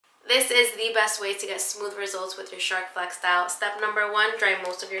This is the best way to get smooth results with your Shark FlexStyle. Step number 1, dry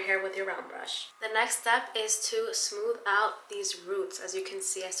most of your hair with your round brush. The next step is to smooth out these roots. As you can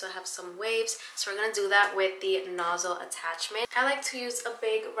see, I still have some waves, so we're gonna do that with the nozzle attachment. I like to use a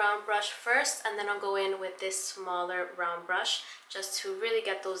big round brush first, and then I'll go in with this smaller round brush just to really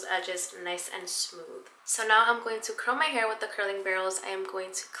get those edges nice and smooth. So now I'm going to curl my hair with the curling barrels. I am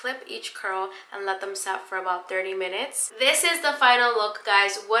going to clip each curl and let them set for about 30 minutes. This is the final look,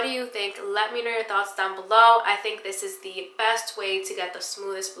 guys. What do you think? Let me know your thoughts down below. I think this is the best way to get the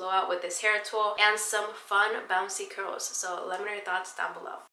smoothest blowout with this hair tool and some fun bouncy curls. So let me know your thoughts down below.